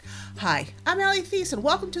Hi, I'm Allie Thies, and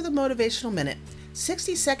welcome to the Motivational Minute,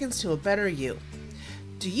 60 seconds to a better you.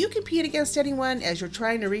 Do you compete against anyone as you're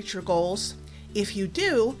trying to reach your goals? If you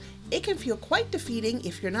do, it can feel quite defeating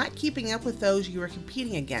if you're not keeping up with those you are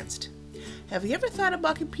competing against. Have you ever thought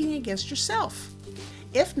about competing against yourself?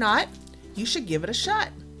 If not, you should give it a shot.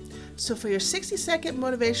 So for your 60-second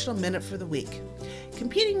motivational minute for the week,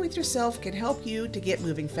 competing with yourself can help you to get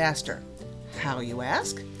moving faster. How, you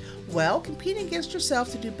ask? Well, competing against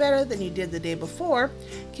yourself to do better than you did the day before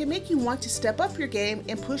can make you want to step up your game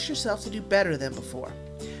and push yourself to do better than before.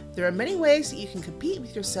 There are many ways that you can compete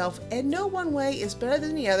with yourself, and no one way is better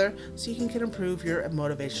than the other, so you can improve your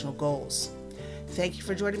motivational goals. Thank you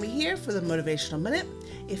for joining me here for the Motivational Minute.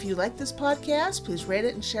 If you like this podcast, please rate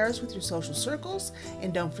it and share us with your social circles.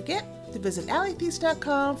 And don't forget to visit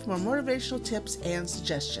AllieThies.com for more motivational tips and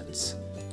suggestions.